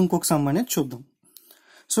 ఇప్పుడు ఇంకొక సమ్ అనేది చూద్దాం.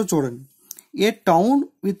 సో చూడండి, ఏ town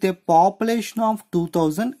with a population of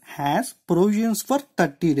 2000 has provisions for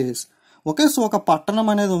 30 days. Okay, so ఒక పట్టణం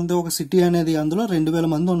అనేది ఉంది, ఒక సిటీ అనేది, అందులో 2000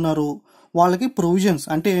 మంది ఉన్నారు. వాళ్ళకి ప్రొవిజన్స్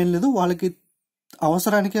అంటే ఏం లేదు, వాళ్ళకి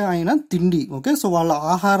అవసరానికి అయిన తిండి. ఓకే, సో వాళ్ళ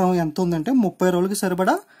ఆహారం ఎంత ఉందంటే 30 రోజులకి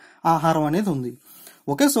సరిపడా ఆహారం అనేది ఉంది.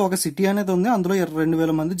 ఓకే, సో ఒక సిటీ అనేది ఉంది, అందులో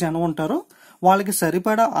 2000 మంది జనం ఉంటారు. వాళ్ళకి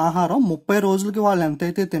సరిపడా ఆహారం 30 రోజులకి వాళ్ళు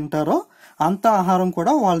ఎంతైతే తింటారో అంత ఆహారం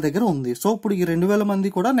కూడా వాళ్ళ దగ్గర ఉంది. సో ఇప్పుడు ఈ 2000 మంది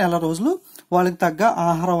కూడా నెల రోజులు వాళ్ళకి తగ్గ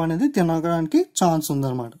ఆహారం అనేది తినడానికి ఛాన్స్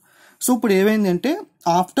ఉందన్నమాట. సో ఇప్పుడు ఏమైందంటే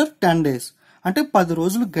ఆఫ్టర్ 10 days, అంటే 10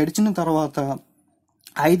 రోజులు గడిచిన తర్వాత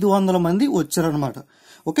 500 మంది వచ్చారనమాట.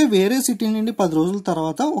 ఓకే, వేరే సిటీ నుండి 10 రోజుల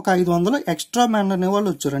తర్వాత ఒక 500 ఎక్స్ట్రా మ్యాన్ అనే వాళ్ళు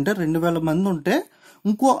వచ్చారు. అంటే 2000 మంది ఉంటే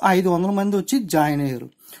ఇంకో 500 మంది వచ్చి జాయిన్ అయ్యారు.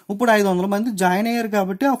 ఇప్పుడు 500 మంది జాయిన్ అయ్యారు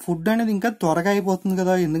కాబట్టి ఆ ఫుడ్ అనేది ఇంకా త్వరగా అయిపోతుంది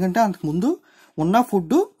కదా, ఎందుకంటే అంతకుముందు ఉన్న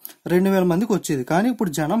ఫుడ్ 2000 మందికి వచ్చేది, కానీ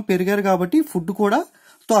ఇప్పుడు జనం పెరిగారు కాబట్టి ఫుడ్ కూడా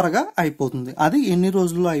త్వరగా అయిపోతుంది. అది ఎన్ని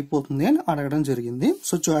రోజుల్లో అయిపోతుంది అని అడగడం జరిగింది.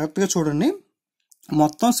 సో జాగ్రత్తగా చూడండి,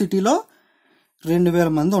 మొత్తం సిటీలో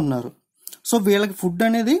 2000 మంది ఉన్నారు. సో వీళ్ళకి ఫుడ్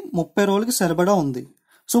అనేది 30 రోజులకి సరిపడా ఉంది.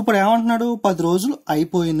 సో ఇప్పుడు ఏమంటున్నాడు? 10 రోజులు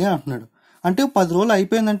అయిపోయింది అంటున్నాడు. అంటే 10 రోజులు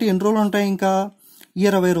అయిపోయిందంటే ఎన్ని రోజులు ఉంటాయి? ఇంకా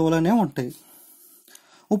 20 రోజులు అనేవి ఉంటాయి.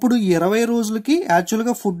 ఇప్పుడు 20 రోజులకి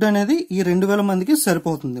యాక్చువల్గా ఫుడ్ అనేది ఈ 2000 మందికి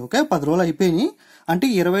సరిపోతుంది. ఓకే, 10 రోజులు అయిపోయినాయి అంటే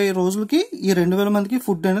 20 రోజులకి ఈ 2000 మందికి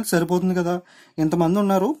ఫుడ్ అనేది సరిపోతుంది కదా. ఎంతమంది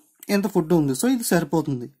ఉన్నారు? ఇంత ఫుడ్ ఉంది, సో ఇది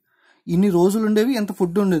సరిపోతుంది. ఇన్ని రోజులు ఉండేవి ఇంత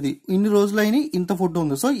ఫుడ్ ఉండేది, ఇన్ని రోజులు అయినాయి ఇంత ఫుడ్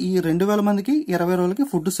ఉంది, సో ఈ 2000 మందికి 20 రోజులకి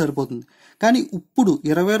ఫుడ్ సరిపోతుంది. కానీ ఇప్పుడు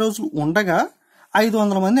 20 రోజులు ఉండగా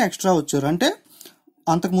 500 మంది ఎక్స్ట్రా వచ్చారు. అంటే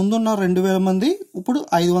అంతకు ముందు ఉన్న 2000 మంది ఇప్పుడు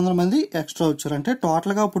 500 మంది ఎక్స్ట్రా వచ్చారు. అంటే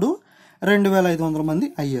టోటల్గా ఇప్పుడు 2500 మంది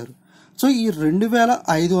అయ్యారు. సో ఈ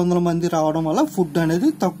 2500 మంది రావడం వల్ల ఫుడ్ అనేది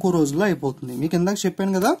తక్కువ రోజుల్లో అయిపోతుంది. మీకు ఇందాక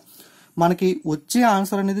చెప్పాను కదా, మనకి వచ్చే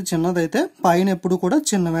ఆన్సర్ అనేది చిన్నదైతే పైన ఎప్పుడు కూడా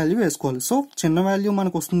చిన్న వాల్యూ వేసుకోవాలి. సో చిన్న వాల్యూ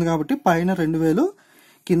మనకు వస్తుంది కాబట్టి పైన 2000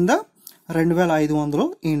 కింద 2500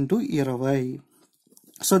 ఇంటూ 20.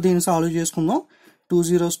 సో దీన్ని సాల్వ్ చేసుకుందాం.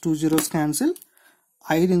 2 zeros క్యాన్సిల్,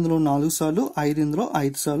 5 ఇందులో 4 సార్లు, 5 ఇందులో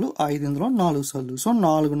 5 సార్లు, 5 ఇందులో 4 సార్లు, సో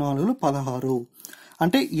 4 4 16.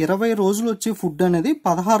 అంటే 20 రోజులు వచ్చే ఫుడ్ అనేది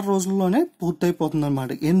 16 రోజుల్లోనే పూర్తయిపోతుంది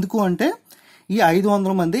అనమాట. ఎందుకు అంటే ఈ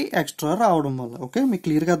 500 మంది ఎక్స్ట్రా రావడం వల్ల. ఓకే, మీకు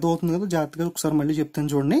క్లియర్గా అర్థమవుతుంది కదా, జాగ్రత్తగా ఒకసారి మళ్ళీ చెప్తాను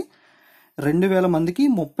చూడండి. 2000 మందికి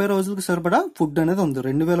 30 రోజులకు సరిపడా ఫుడ్ అనేది ఉంది.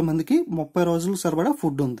 2000 మందికి 30 రోజులకు సరిపడా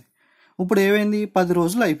ఫుడ్ ఉంది. ఇప్పుడు ఏమైంది, 10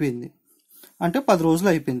 రోజులు అయిపోయింది. అంటే 10 రోజులు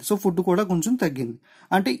అయిపోయింది, సో ఫుడ్ కూడా కొంచెం తగ్గింది.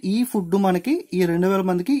 అంటే ఈ ఫుడ్ మనకి ఈ 2000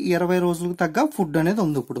 మందికి 20 రోజులకు తగ్గ ఫుడ్ అనేది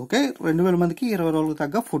ఉంది ఇప్పుడు. ఓకే, 2000 మందికి 20 రోజులకు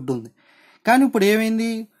తగ్గ ఫుడ్ ఉంది. కానీ ఇప్పుడు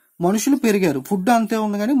ఏమైంది, మనుషులు పెరిగారు, ఫుడ్ అంతే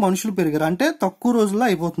ఉంది కానీ మనుషులు పెరిగారు. అంటే తక్కువ రోజుల్లో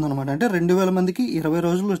అయిపోతుంది అనమాట. అంటే 2000 మందికి 20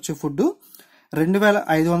 రోజులు వచ్చే ఫుడ్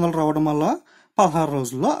 2500 రావడం వల్ల 16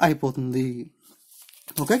 రోజుల్లో అయిపోతుంది.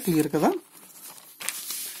 ఓకే, క్లియర్ కదా.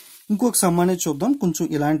 ఇంకొక సమ్ అనేది చూద్దాం, కొంచెం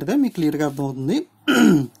ఇలాంటిదే, మీకు క్లియర్గా అర్థమవుతుంది.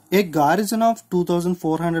 ఏ గార్జన్ of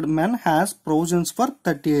 2400 men has provisions for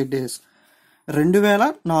 38 days.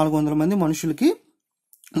 2400 మంది మనుషులకి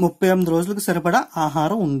 38 రోజులకు సరిపడా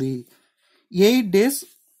ఆహారం ఉంది. 8 days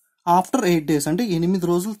ఆఫ్టర్ 8 days అంటే 8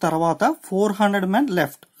 రోజుల తర్వాత 400 men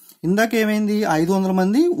లెఫ్ట్. ఇందాక ఏమైంది, 500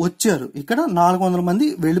 మంది వచ్చారు, ఇక్కడ 400 మంది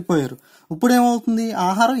వెళ్ళిపోయారు. ఇప్పుడు ఏమవుతుంది,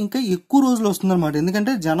 ఆహారం ఇంకా ఎక్కువ రోజులు వస్తుంది అనమాట.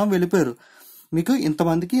 ఎందుకంటే జనం వెళ్ళిపోయారు, మీకు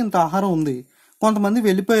ఇంతమందికి ఇంత ఆహారం ఉంది, కొంతమంది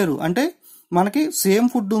వెళ్ళిపోయారు. అంటే మనకి సేమ్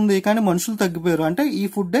ఫుడ్ ఉంది కానీ మనుషులు తగ్గిపోయారు. అంటే ఈ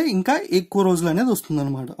ఫుడ్డే ఇంకా ఎక్కువ రోజులు అనేది వస్తుంది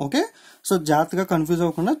అనమాట. ఓకే, సో జాగ్రత్తగా కన్ఫ్యూజ్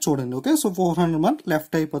అవ్వకుండా చూడండి. ఓకే, సో 400 men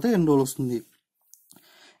లెఫ్ట్ అయిపోతే ఎన్ని రోజులు వస్తుంది.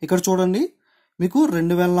 ఇక్కడ చూడండి, మీకు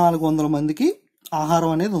 2400 మందికి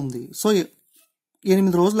ఆహారం అనేది ఉంది. సో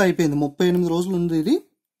 8 రోజులు అయిపోయింది, 38 రోజులు ఉంది. ఇది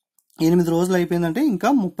 8 రోజులు అయిపోయిందంటే ఇంకా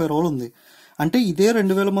 30 రోజులు ఉంది. అంటే ఇదే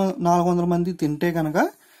 2400 మంది తింటే కనుక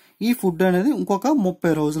ఈ ఫుడ్ అనేది ఇంకొక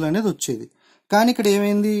 30 రోజులు అనేది వచ్చేది. కానీ ఇక్కడ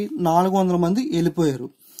ఏమైంది, 400 మంది వెళ్ళిపోయారు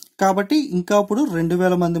కాబట్టి ఇంకా ఇప్పుడు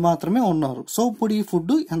 2000 మంది మాత్రమే ఉన్నారు. సో ఇప్పుడు ఈ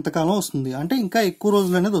ఫుడ్ ఎంతకాలం వస్తుంది అంటే ఇంకా ఎక్కువ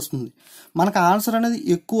రోజులు అనేది వస్తుంది. మనకు ఆన్సర్ అనేది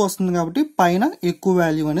ఎక్కువ వస్తుంది కాబట్టి పైన ఎక్కువ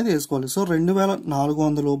వాల్యూ అనేది వేసుకోవాలి. So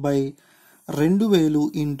 2400 by 2000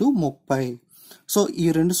 into 30. సో ఈ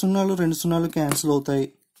 2 సున్నాలు క్యాన్సిల్ అవుతాయి.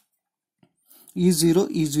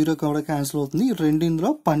 ఈ జీరో కూడా క్యాన్సిల్ అవుతుంది. 2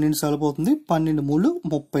 ఇందులో 12 సార్లు పోతుంది. 12 3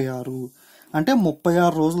 36. అంటే 36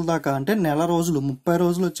 రోజుల దాకా, అంటే నెల రోజులు 30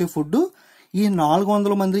 రోజులు వచ్చే ఫుడ్ ఈ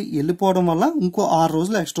 400 మంది వెళ్ళిపోవడం వల్ల ఇంకో 6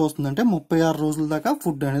 రోజులు ఎక్స్ట్రా వస్తుంది. అంటే 36 రోజుల దాకా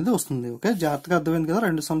ఫుడ్ అనేది వస్తుంది. ఓకే, జాగ్రత్తగా అర్థమైంది కదా,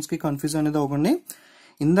 2 సమ్స్ కి కన్ఫ్యూజ్ అనేది అవ్వకండి.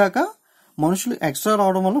 ఇందాక మనుషులు ఎక్స్ట్రా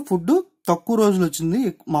రావడం వల్ల ఫుడ్ తక్కువ రోజులు వచ్చింది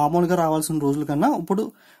మామూలుగా రావాల్సిన రోజుల కన్నా. ఇప్పుడు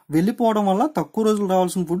వెళ్ళిపోవడం వల్ల తక్కువ రోజులు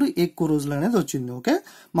రావాల్సిన ఫుడ్ ఎక్కువ రోజులు అనేది వచ్చింది. ఓకే,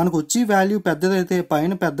 మనకు వచ్చి వాల్యూ పెద్దదైతే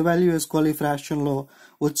పైన పెద్ద వాల్యూ వేసుకోవాలి, ఫ్రాక్షన్ లో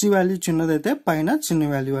వచ్చి వాల్యూ చిన్నదైతే పైన చిన్న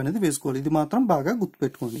వాల్యూ అనేది వేసుకోవాలి. ఇది మాత్రం బాగా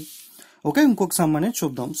గుర్తుపెట్టుకోండి. ఓకే, ఇంకొక సమ్ అనేది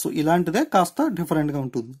చూద్దాం. సో ఇలాంటిదే కాస్త డిఫరెంట్ గా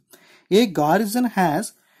ఉంటుంది. ఏ గార్జన్ has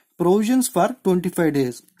provisions for 25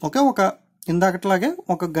 days. Okay, ఒక ఇందాకట్లాగే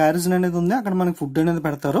ఒక గార్జన్ అనేది ఉంది, అక్కడ మనకి ఫుడ్ అనేది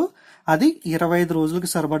పెడతారు. అది 25 రోజులకి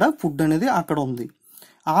సరిపడా ఫుడ్ అనేది అక్కడ ఉంది.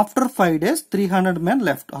 After 5 days 300 men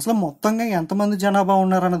left. అసలు మొత్తంగా ఎంతమంది జనాభా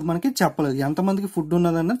ఉన్నారన్నది మనకి చెప్పలేదు, ఎంతమందికి ఫుడ్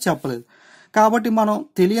ఉన్నది అనేది చెప్పలేదు. కాబట్టి మనం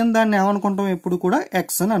తెలియని దాన్ని ఏమనుకుంటాం, ఎప్పుడు కూడా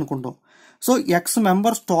ఎక్స్ అని అనుకుంటాం. సో ఎక్స్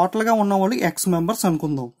మెంబర్స్, టోటల్ గా ఉన్న వాళ్ళు ఎక్స్ మెంబర్స్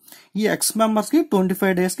అనుకుందాం. ఈ ఎక్స్ మెంబర్స్ కి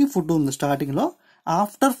 25 days కి ఫుడ్ ఉంది స్టార్టింగ్ లో.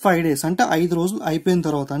 ఆఫ్టర్ 5 days అంటే 5 రోజులు అయిపోయిన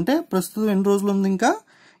తర్వాత, అంటే ప్రస్తుతం ఎన్ని రోజులు ఉంది, ఇంకా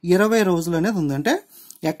 20 రోజులు అనేది ఉంది. అంటే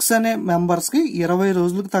ఎక్స్ అనే మెంబర్స్ కి 20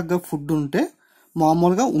 రోజులకు తగ్గ ఫుడ్ ఉంటే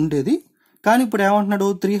మామూలుగా ఉండేది. కానీ ఇప్పుడు ఏమంటున్నాడు,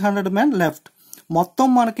 300 men లెఫ్ట్. మొత్తం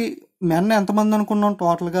మనకి మెన్ ఎంతమంది అనుకున్నాం,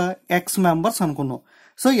 టోటల్ గా ఎక్స్ మెంబర్స్ అనుకున్నాం.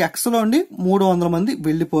 సో ఎక్స్ లోండి 300 మంది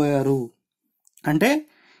వెళ్ళిపోయారు. అంటే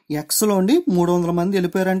ఎక్స్ లోండి 300 మంది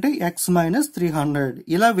వెళ్ళిపోయారంటే ఎక్స్ మైనస్ 300.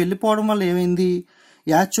 ఇలా వెళ్ళిపోవడం వల్ల ఏమైంది,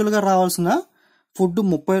 యాక్చువల్ గా రావాల్సిన ఫుడ్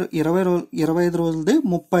 25 రోజులది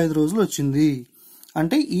 35 రోజులు వచ్చింది.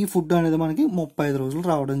 అంటే ఈ ఫుడ్ అనేది మనకి 35 రోజులు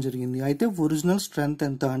రావడం జరిగింది. అయితే ఒరిజినల్ స్ట్రెంత్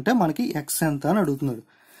ఎంత అంటే మనకి ఎక్స్ ఎంత అని అడుగుతున్నాడు.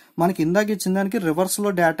 మనకి ఇందాక ఇచ్చిన దానికి రివర్స్ లో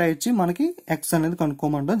డేటా ఇచ్చి మనకి ఎక్స్ అనేది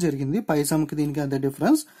కనుక్కోమంటం జరిగింది. పైసమ్కి దీనికి అదే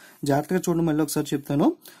డిఫరెన్స్. జాగ్రత్తగా చూడండి, మళ్ళీ ఒకసారి చెప్తాను.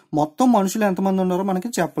 మొత్తం మనుషులు ఎంతమంది ఉన్నారో మనకి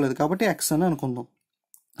చెప్పలేదు కాబట్టి ఎక్స్ అని అనుకుందాం.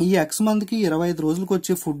 ఈ ఎక్స్ మంత్కి 25 రోజులకు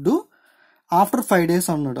వచ్చే ఫుడ్ ఆఫ్టర్ 5 days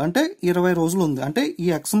అన్నాడు. అంటే 20 రోజులు ఉంది. అంటే ఈ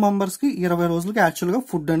ఎక్స్ మెంబర్స్ కి 20 రోజులకి యాక్చువల్ గా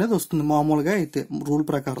ఫుడ్ అనేది వస్తుంది మామూలుగా అయితే రూల్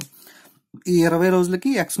ప్రకారం. ఈ 20 రోజులకి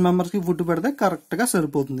ఎక్స్ మెంబర్స్ కి ఫుడ్ పెడితే కరెక్ట్ గా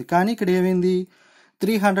సరిపోతుంది. కానీ ఇక్కడ ఏమైంది,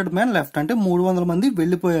 300 men లెఫ్ట్, అంటే 300 మంది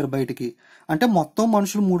వెళ్లిపోయారు బయటికి. అంటే మొత్తం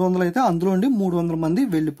మనుషులు 300 అయితే అందులో 300 మంది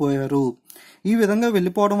వెళ్లిపోయారు. ఈ విధంగా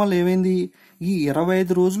వెళ్లిపోవడం వల్ల ఏమైంది, ఈ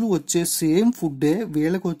 25 రోజులు వచ్చే సేమ్ ఫుడ్డే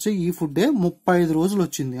వీళ్ళకి వచ్చే ఈ ఫుడ్డే 35 రోజులు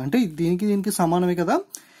వచ్చింది. అంటే దీనికి సమానమే కదా,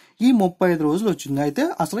 ఈ 35 రోజులు వచ్చింది. అయితే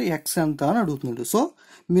అసలు ఎక్స్ ఎంత అని అడుగుతున్నాడు. సో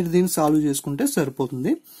మీరు దీన్ని సాల్వ్ చేసుకుంటే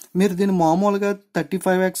సరిపోతుంది. మీరు దీన్ని మామూలుగా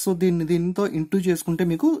 35x దీనితో ఇంటూ చేసుకుంటే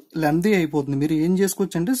మీకు లెంతీ అయిపోతుంది. మీరు ఏం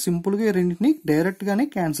చేసుకోవచ్చు అంటే సింపుల్ గా రెండింటిని డైరెక్ట్ గానే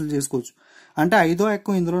క్యాన్సిల్ చేసుకోవచ్చు. అంటే 5వ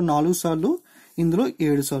ఎక్క ఇందులో 4 సార్లు, ఇందులో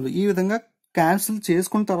 7 సార్లు. ఈ విధంగా క్యాన్సిల్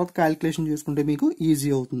చేసుకున్న తర్వాత క్యాలిక్యులేషన్ చేసుకుంటే మీకు ఈజీ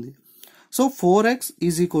అవుతుంది. So 4x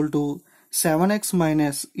is equal to 7x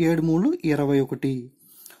minus 7 3 21.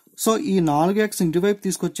 So ఈ 4x ఇంటివైపు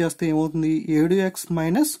తీసుకొచ్చేస్తే ఏమవుతుంది, 7x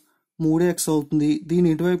మైనస్ 3x అవుతుంది. దీని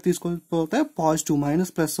ఇటువైపు తీసుకొచ్చిపోతే పాజిటివ్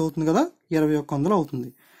మైనస్ ప్లస్ అవుతుంది కదా, 2100 అవుతుంది.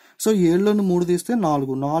 సో 7లోని 3 తీస్తే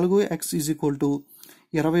 4x is equal to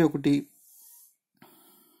 21.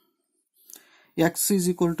 x is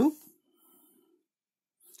equal to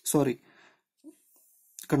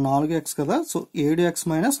ఇక్కడ 4x కదా, so 7x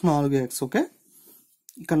minus 4x. Okay,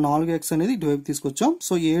 ఇక్కడ 4x అనేది ఇటువైపు తీసుకొచ్చాం.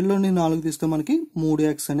 సో 7లోని 4 తీస్తే మనకి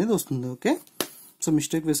 3x అనేది వస్తుంది. ఓకే, సో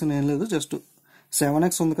మిస్టేక్ వేసిన ఏం లేదు, జస్ట్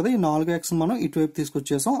 7x ఉంది కదా, ఈ 4x మనం ఇటువైపు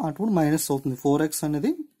తీసుకొచ్చేసాం. అప్పుడు మైనస్ అవుతుంది, 4x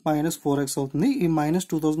అనేది మైనస్ 4x అవుతుంది. ఈ మైనస్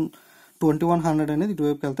 2100 అనేది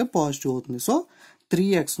ఇటువైపుకి వెళ్తే పాజిటివ్ అవుతుంది. సో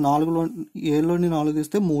 3x 7లోని 4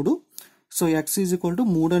 తీస్తే 3. So x is equal to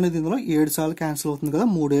 3 అనేది ఇందులో 7 సార్లు క్యాన్సిల్ అవుతుంది కదా,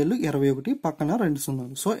 3 7 21, పక్కన 2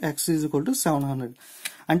 0. So x is equal to 700.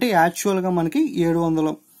 అంటే యాక్చువల్ గా మనకి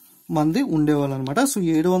 700 మంది ఉండేవాళ్ళు అనమాట. సో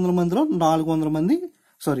 700 మందిలో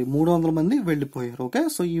 300 మంది వెళ్లిపోయారు. ఓకే,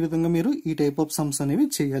 సో ఈ విధంగా మీరు ఈ టైప్ ఆఫ్ సమ్స్ అనేవి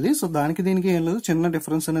చేయాలి. సో దానికి దీనికి ఏం లేదు, చిన్న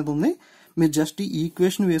డిఫరెన్స్ అనేది ఉంది. మీరు జస్ట్ ఈ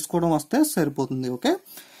ఈక్వేషన్ వేసుకోవడం వస్తే సరిపోతుంది. ఓకే,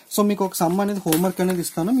 సో మీకు ఒక సమ్ అనేది హోంవర్క్ అనేది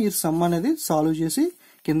ఇస్తాను, మీరు సమ్ అనేది సాల్వ్ చేసి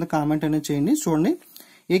కింద కామెంట్ అనేది చేయండి. చూడండి,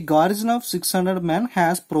 ఏ గార్జన్ of 600 men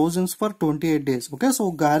has provisions for 28 days. Okay, so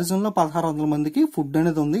గార్జన్ లో 1600 మందికి ఫుడ్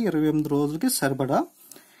అనేది ఉంది 28 రోజులకి సరిపడా.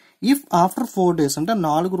 ఇఫ్ ఆఫ్టర్ 4 days అంటే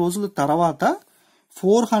 4 రోజుల తర్వాత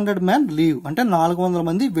 400 men లీవ్, అంటే 400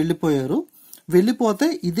 మంది వెళ్లిపోయారు. వెళ్ళిపోతే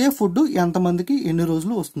ఇదే ఫుడ్ ఎంతమందికి ఎన్ని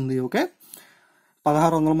రోజులు వస్తుంది. ఓకే,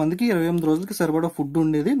 1600 మందికి 28 రోజులకి సరిపడా ఫుడ్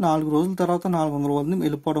ఉండేది. 4 రోజుల తర్వాత 400 మంది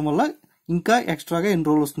వెళ్ళిపోవడం వల్ల ఇంకా ఎక్స్ట్రాగా ఎన్ని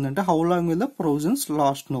రోజులు వస్తుంది అంటే how long will the provisions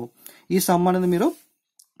last no. ఈ సమ్ అనేది మీరు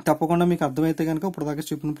తప్పకుండా మీకు అర్థమైతే కనుక ఇప్పుడు దాకా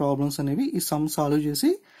చెప్పిన ప్రాబ్లమ్స్ అనేవి ఈ సమ్ సాల్వ్ చేసి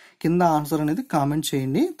కింద ఆన్సర్ అనేది కామెంట్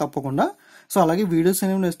చేయండి తప్పకుండా. సో అలాగే వీడియోస్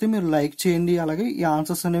అనేవి వస్తే మీరు లైక్ చేయండి, అలాగే ఈ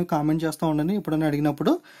ఆన్సర్స్ అనేవి కామెంట్ చేస్తూ ఉండండి ఎప్పుడైనా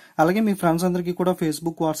అడిగినప్పుడు. అలాగే మీ ఫ్రెండ్స్ అందరికీ కూడా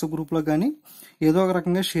ఫేస్బుక్ వాట్సాప్ గ్రూప్ లో కానీ ఏదో ఒక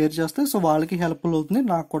రకంగా షేర్ చేస్తే సో వాళ్ళకి హెల్ప్ఫుల్ అవుతుంది,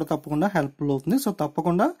 నాకు కూడా తప్పకుండా హెల్ప్ఫుల్ అవుతుంది. సో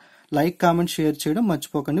తప్పకుండా లైక్ కామెంట్ షేర్ చేయడం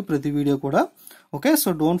మర్చిపోకండి ప్రతి వీడియో కూడా. Okay, so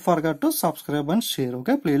don't forget to subscribe and share.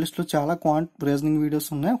 Okay, playlist లో చాలా రీజనింగ్ వీడియోస్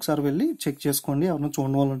ఉన్నాయి, ఒకసారి వెళ్ళి చెక్ చేసుకోండి. ఎవరైనా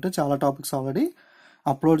చూడని వాళ్ళు ఉంటే చాలా టాపిక్స్ ఆల్రెడీ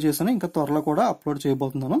అప్లోడ్ చేశాను, ఇంకా త్వరలో కూడా అప్లోడ్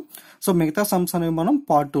చేయబోతున్నాను. సో మిగతా సమ్స్ అనేవి మనం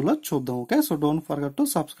పార్ట్ 2లో చూద్దాం. Okay, so don't forget to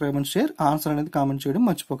subscribe and share. Answer అనేది కామెంట్ చేయడం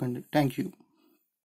మర్చిపోకండి. Thank you.